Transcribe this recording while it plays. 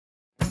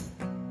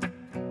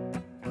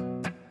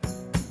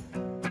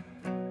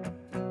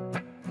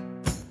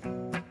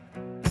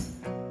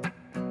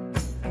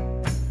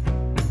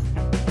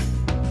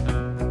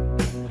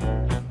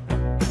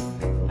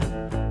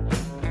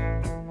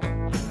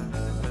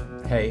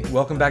Hey,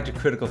 welcome back to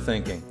Critical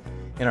Thinking.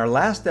 In our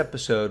last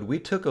episode, we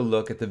took a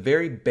look at the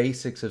very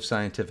basics of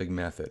scientific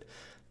method.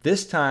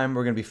 This time,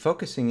 we're going to be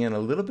focusing in a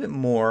little bit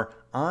more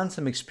on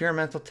some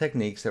experimental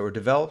techniques that were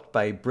developed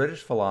by a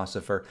British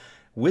philosopher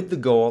with the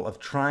goal of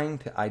trying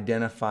to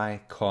identify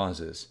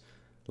causes.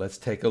 Let's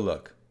take a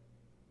look.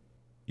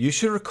 You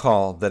should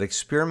recall that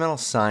experimental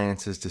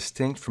science is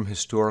distinct from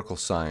historical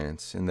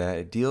science in that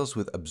it deals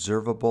with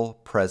observable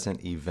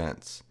present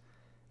events.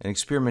 And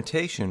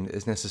experimentation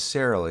is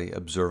necessarily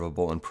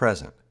observable and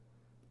present.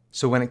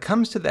 So when it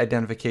comes to the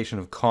identification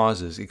of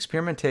causes,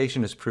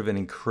 experimentation has proven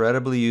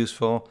incredibly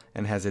useful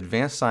and has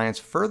advanced science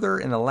further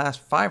in the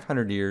last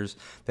 500 years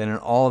than in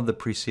all of the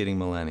preceding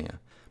millennia.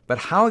 But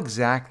how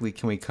exactly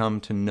can we come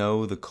to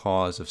know the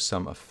cause of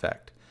some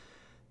effect?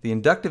 The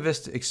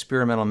inductivist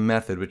experimental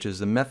method, which is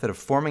the method of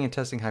forming and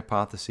testing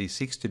hypotheses,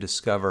 seeks to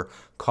discover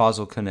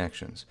causal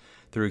connections.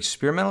 Through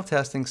experimental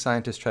testing,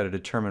 scientists try to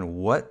determine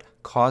what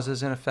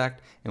causes an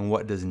effect and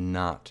what does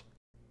not.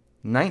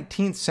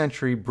 19th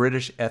century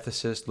British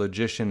ethicist,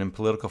 logician, and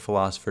political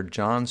philosopher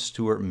John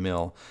Stuart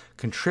Mill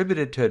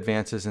contributed to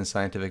advances in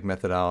scientific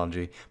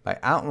methodology by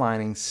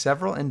outlining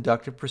several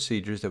inductive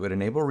procedures that would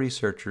enable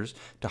researchers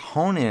to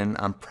hone in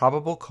on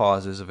probable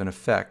causes of an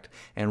effect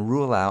and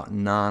rule out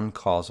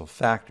non-causal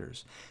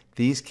factors.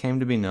 These came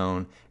to be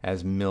known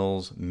as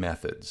Mill's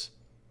methods.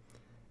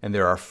 And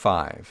there are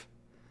 5.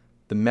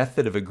 The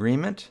method of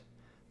agreement,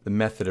 the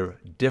method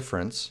of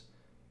difference,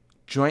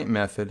 joint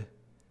method,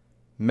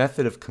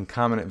 method of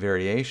concomitant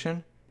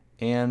variation,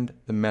 and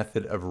the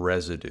method of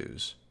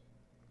residues.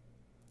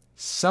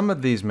 Some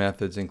of these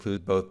methods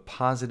include both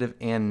positive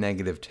and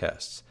negative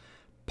tests.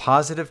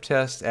 Positive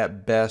tests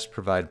at best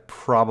provide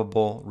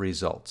probable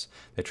results.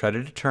 They try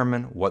to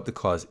determine what the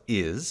cause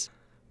is,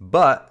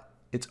 but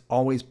it's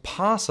always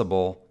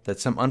possible that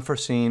some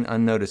unforeseen,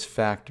 unnoticed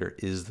factor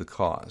is the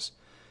cause.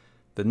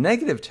 The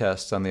negative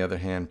tests, on the other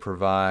hand,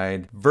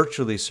 provide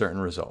virtually certain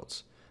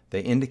results.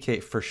 They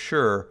indicate for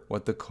sure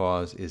what the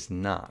cause is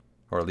not,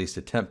 or at least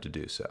attempt to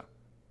do so.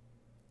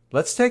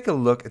 Let's take a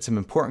look at some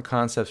important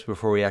concepts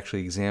before we actually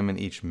examine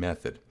each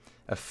method.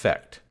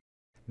 Effect.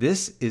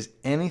 This is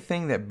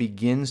anything that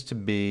begins to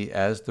be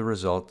as the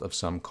result of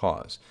some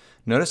cause.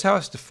 Notice how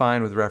it's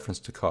defined with reference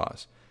to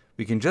cause.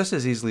 We can just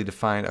as easily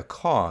define a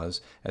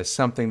cause as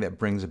something that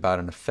brings about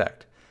an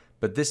effect,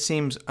 but this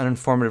seems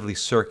uninformatively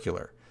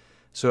circular.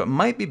 So it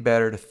might be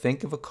better to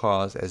think of a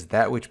cause as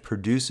that which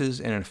produces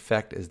and an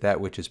effect as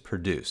that which is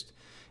produced.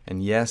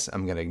 And yes,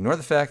 I'm going to ignore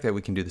the fact that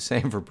we can do the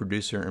same for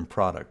producer and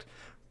product.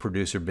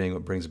 Producer being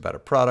what brings about a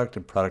product,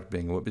 and product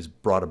being what is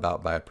brought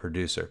about by a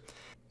producer.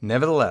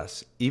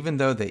 Nevertheless, even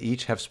though they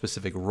each have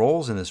specific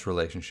roles in this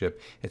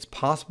relationship, it's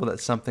possible that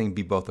something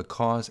be both a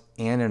cause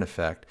and an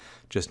effect,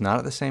 just not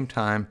at the same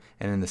time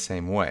and in the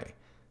same way.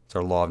 It's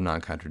our law of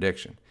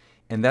non-contradiction.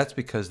 And that's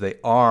because they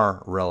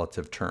are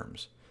relative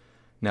terms.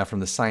 Now,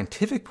 from the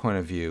scientific point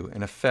of view,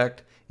 an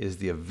effect is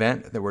the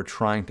event that we're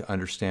trying to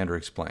understand or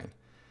explain,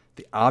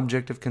 the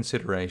object of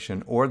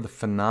consideration, or the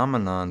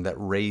phenomenon that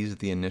raised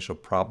the initial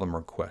problem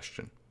or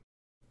question.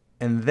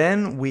 And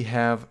then we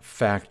have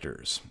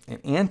factors.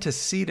 An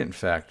antecedent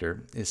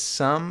factor is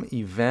some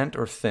event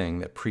or thing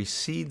that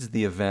precedes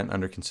the event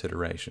under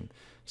consideration,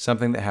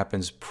 something that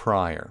happens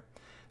prior.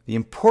 The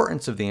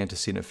importance of the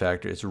antecedent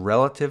factor is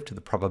relative to the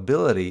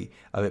probability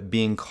of it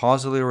being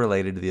causally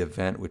related to the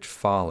event which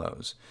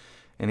follows.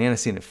 An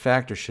antecedent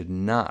factor should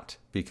not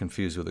be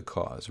confused with a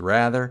cause.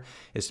 Rather,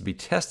 it's to be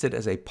tested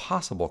as a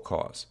possible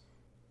cause.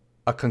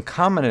 A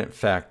concomitant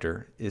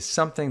factor is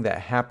something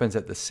that happens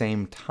at the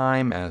same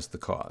time as the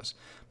cause,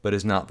 but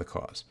is not the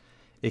cause.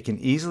 It can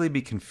easily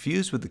be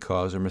confused with the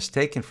cause or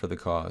mistaken for the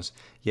cause,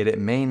 yet it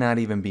may not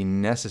even be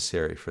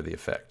necessary for the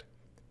effect.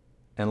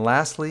 And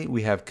lastly,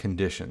 we have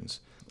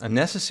conditions. A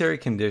necessary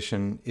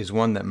condition is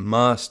one that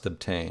must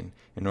obtain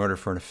in order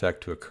for an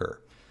effect to occur.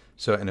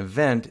 So an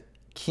event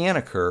can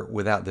occur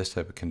without this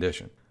type of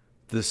condition.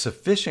 The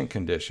sufficient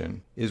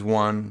condition is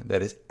one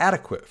that is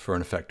adequate for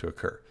an effect to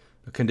occur,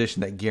 a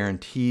condition that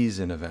guarantees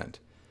an event.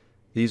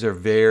 These are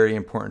very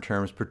important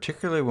terms,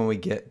 particularly when we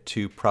get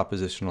to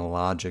propositional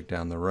logic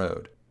down the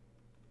road.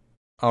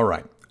 All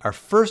right, our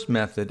first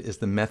method is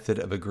the method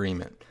of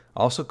agreement,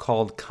 also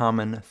called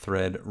common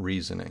thread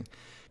reasoning.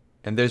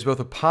 And there's both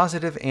a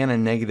positive and a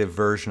negative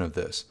version of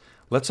this.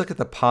 Let's look at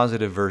the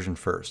positive version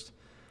first.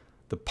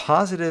 The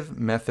positive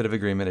method of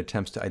agreement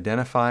attempts to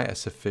identify a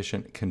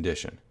sufficient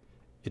condition.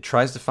 It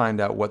tries to find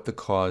out what the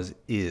cause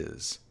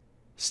is.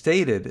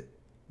 Stated,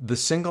 the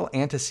single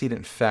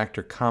antecedent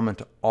factor common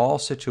to all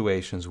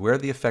situations where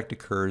the effect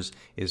occurs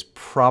is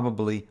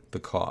probably the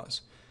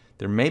cause.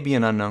 There may be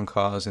an unknown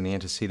cause and the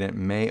antecedent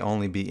may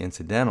only be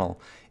incidental.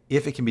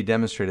 If it can be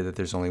demonstrated that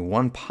there's only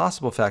one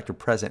possible factor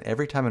present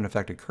every time an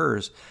effect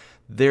occurs,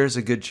 there's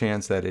a good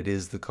chance that it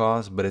is the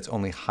cause, but it's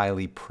only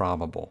highly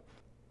probable.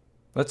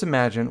 Let's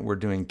imagine we're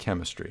doing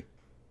chemistry.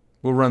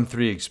 We'll run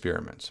 3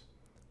 experiments.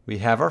 We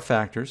have our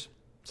factors,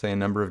 say a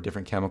number of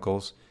different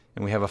chemicals,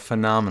 and we have a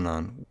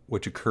phenomenon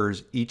which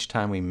occurs each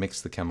time we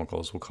mix the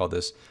chemicals. We'll call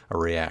this a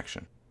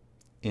reaction.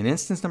 In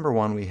instance number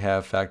 1, we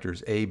have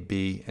factors A,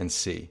 B, and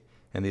C,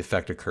 and the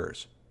effect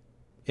occurs.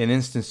 In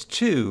instance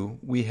 2,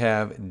 we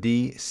have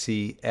D,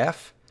 C,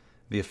 F,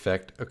 the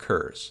effect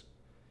occurs.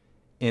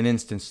 In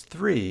instance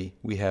 3,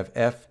 we have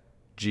F,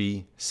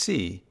 G,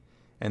 C,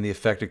 and the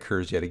effect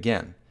occurs yet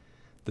again.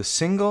 The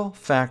single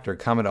factor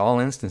common to all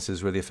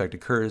instances where the effect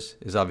occurs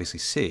is obviously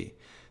C,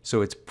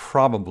 so it's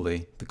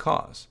probably the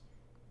cause.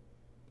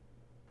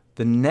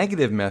 The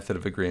negative method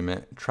of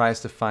agreement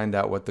tries to find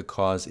out what the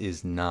cause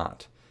is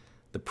not.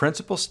 The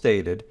principle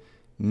stated,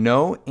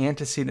 no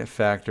antecedent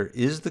factor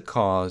is the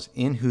cause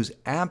in whose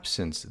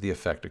absence the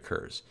effect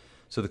occurs.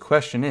 So the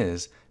question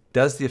is,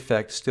 does the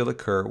effect still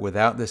occur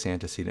without this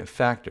antecedent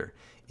factor?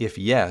 If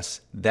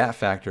yes, that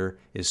factor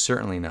is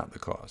certainly not the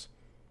cause.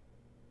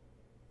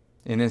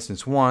 In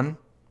instance 1,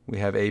 we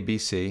have A, B,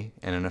 C,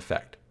 and an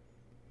effect.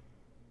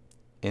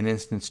 In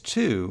instance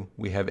 2,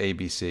 we have A,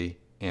 B, C,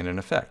 and an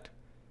effect.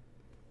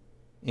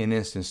 In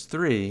instance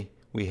 3,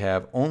 we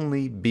have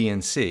only B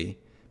and C,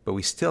 but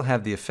we still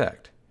have the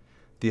effect.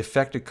 The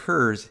effect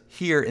occurs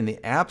here in the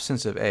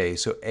absence of A,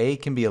 so A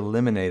can be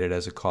eliminated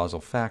as a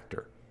causal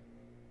factor.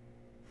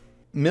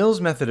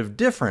 Mill's method of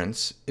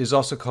difference is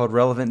also called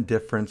relevant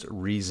difference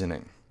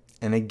reasoning.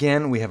 And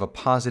again, we have a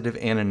positive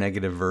and a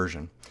negative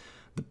version.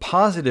 The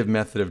positive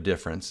method of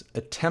difference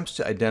attempts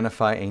to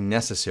identify a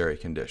necessary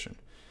condition.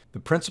 The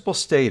principle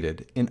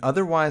stated, in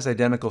otherwise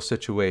identical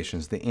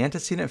situations, the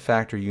antecedent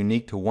factor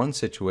unique to one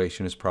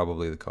situation is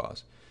probably the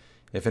cause.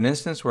 If an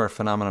instance where a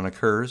phenomenon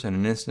occurs and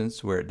an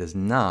instance where it does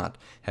not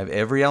have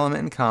every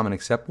element in common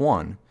except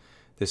one,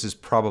 this is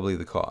probably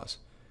the cause.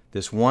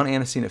 This one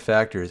antecedent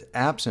factor is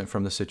absent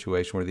from the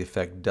situation where the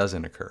effect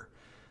doesn't occur.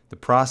 The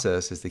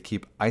process is to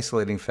keep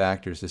isolating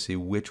factors to see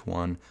which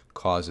one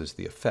causes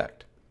the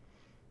effect.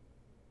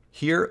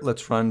 Here,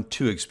 let's run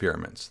two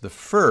experiments. The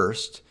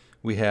first,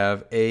 we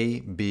have A,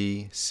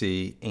 B,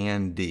 C,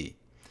 and D,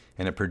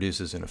 and it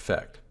produces an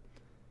effect.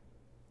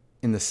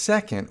 In the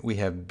second, we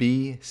have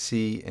B,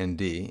 C, and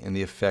D, and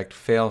the effect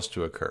fails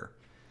to occur.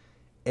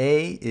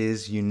 A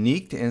is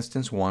unique to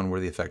instance 1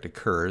 where the effect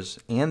occurs,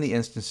 and the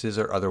instances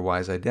are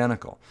otherwise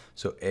identical,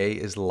 so A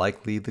is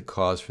likely the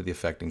cause for the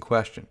effect in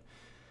question.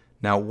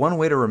 Now, one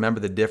way to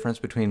remember the difference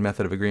between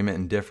method of agreement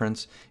and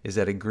difference is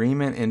that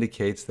agreement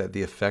indicates that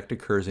the effect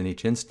occurs in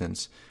each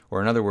instance,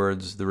 or in other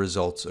words, the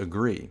results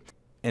agree.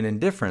 And in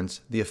difference,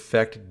 the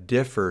effect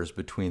differs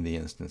between the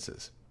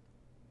instances.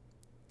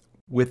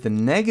 With the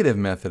negative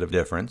method of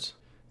difference,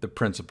 the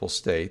principle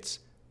states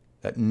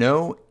that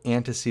no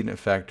antecedent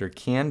factor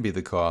can be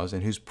the cause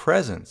in whose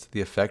presence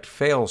the effect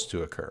fails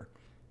to occur.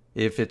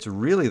 If it's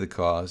really the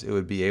cause, it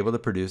would be able to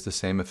produce the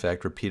same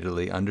effect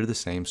repeatedly under the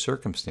same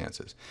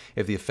circumstances.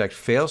 If the effect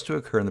fails to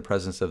occur in the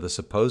presence of the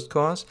supposed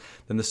cause,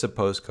 then the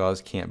supposed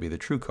cause can't be the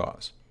true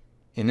cause.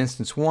 In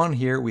instance 1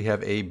 here, we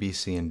have A, B,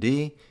 C, and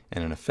D,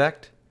 and an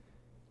effect.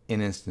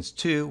 In instance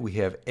 2, we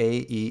have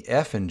A, E,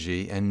 F, and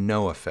G, and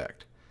no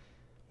effect.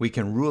 We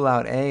can rule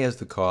out A as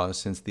the cause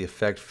since the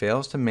effect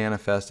fails to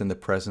manifest in the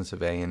presence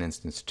of A in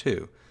instance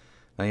 2.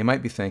 Now you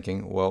might be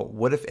thinking, well,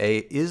 what if A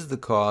is the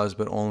cause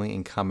but only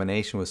in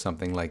combination with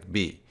something like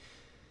B?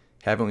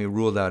 Haven't we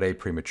ruled out A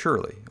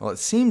prematurely? Well, it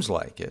seems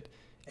like it.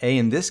 A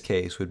in this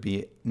case would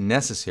be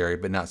necessary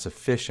but not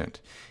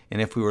sufficient.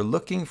 And if we were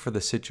looking for the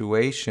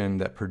situation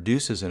that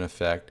produces an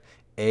effect,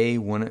 A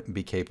wouldn't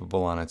be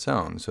capable on its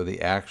own. So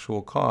the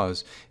actual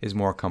cause is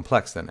more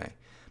complex than A.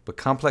 But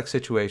complex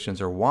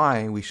situations are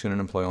why we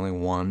shouldn't employ only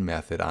one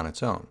method on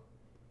its own.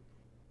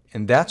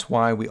 And that's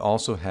why we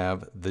also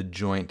have the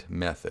joint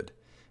method.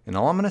 And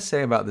all I'm going to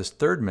say about this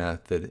third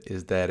method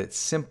is that it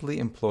simply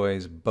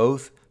employs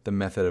both the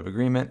method of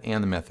agreement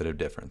and the method of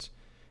difference.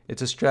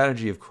 It's a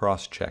strategy of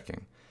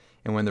cross-checking.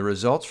 And when the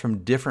results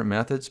from different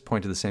methods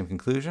point to the same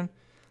conclusion,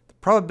 the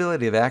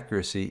probability of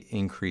accuracy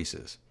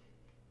increases.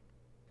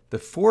 The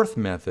fourth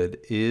method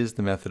is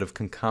the method of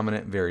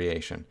concomitant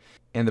variation.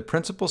 And the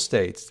principle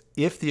states,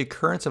 if the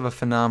occurrence of a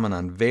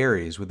phenomenon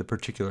varies with a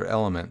particular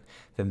element,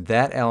 then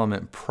that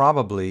element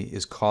probably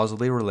is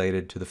causally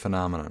related to the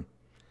phenomenon.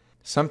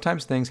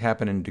 Sometimes things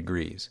happen in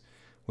degrees.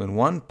 When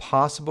one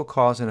possible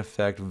cause and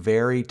effect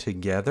vary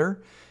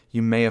together,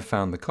 you may have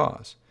found the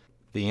cause.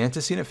 The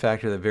antecedent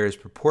factor that varies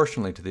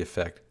proportionally to the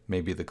effect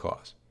may be the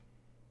cause.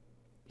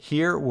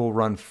 Here we'll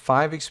run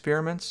 5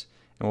 experiments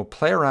and we'll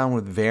play around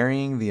with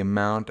varying the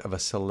amount of a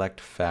select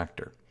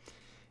factor.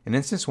 In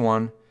instance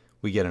 1,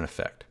 we get an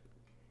effect.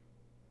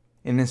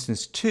 In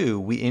instance 2,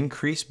 we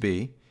increase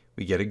B,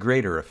 we get a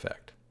greater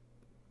effect.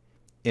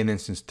 In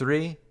instance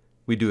 3,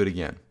 we do it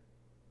again.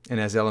 And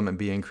as element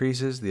B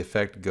increases, the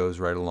effect goes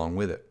right along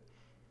with it.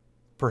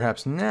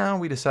 Perhaps now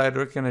we decide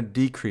we're going to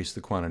decrease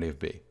the quantity of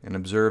B and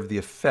observe the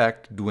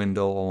effect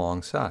dwindle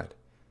alongside.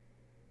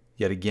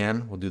 Yet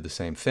again, we'll do the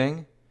same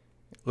thing.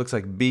 It looks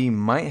like B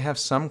might have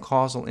some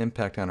causal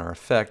impact on our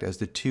effect as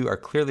the two are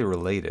clearly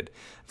related.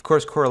 Of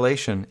course,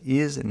 correlation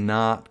is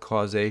not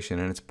causation,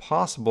 and it's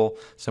possible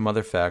some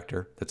other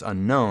factor that's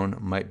unknown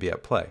might be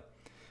at play.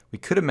 We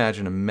could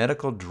imagine a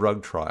medical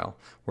drug trial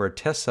where a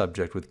test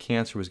subject with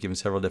cancer was given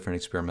several different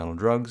experimental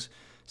drugs.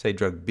 Say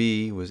drug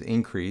B was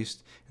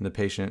increased and the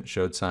patient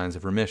showed signs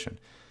of remission.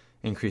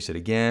 Increase it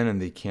again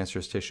and the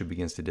cancerous tissue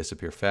begins to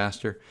disappear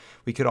faster.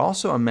 We could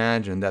also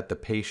imagine that the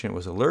patient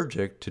was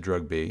allergic to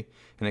drug B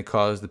and it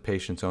caused the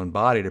patient's own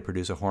body to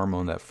produce a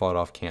hormone that fought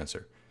off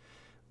cancer.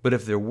 But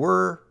if there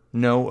were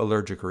no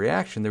allergic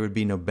reaction, there would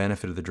be no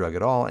benefit of the drug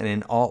at all, and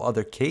in all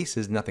other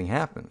cases, nothing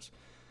happens.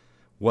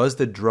 Was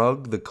the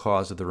drug the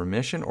cause of the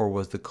remission, or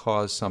was the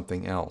cause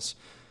something else?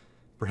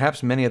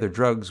 Perhaps many other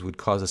drugs would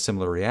cause a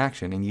similar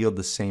reaction and yield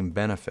the same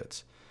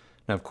benefits.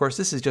 Now, of course,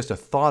 this is just a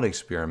thought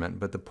experiment,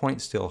 but the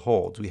point still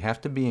holds. We have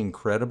to be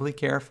incredibly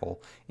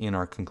careful in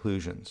our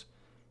conclusions.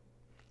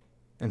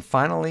 And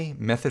finally,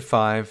 method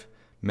 5,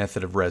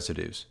 method of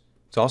residues.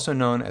 It's also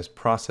known as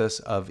process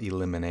of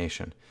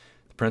elimination.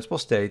 The principle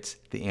states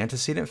the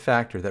antecedent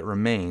factor that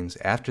remains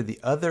after the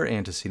other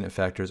antecedent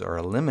factors are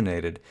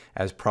eliminated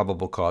as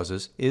probable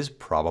causes is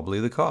probably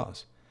the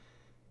cause.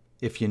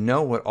 If you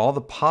know what all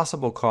the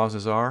possible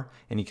causes are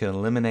and you can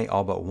eliminate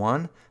all but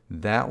one,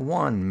 that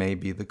one may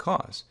be the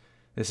cause.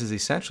 This is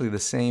essentially the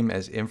same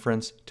as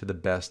inference to the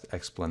best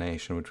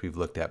explanation, which we've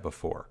looked at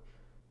before.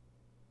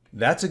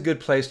 That's a good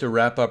place to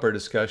wrap up our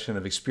discussion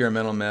of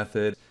experimental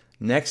method.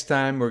 Next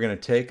time, we're going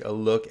to take a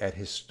look at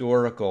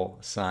historical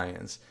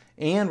science,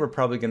 and we're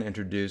probably going to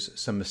introduce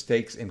some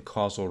mistakes in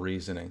causal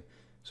reasoning.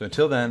 So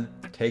until then,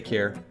 take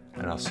care,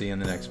 and I'll see you in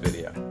the next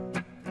video.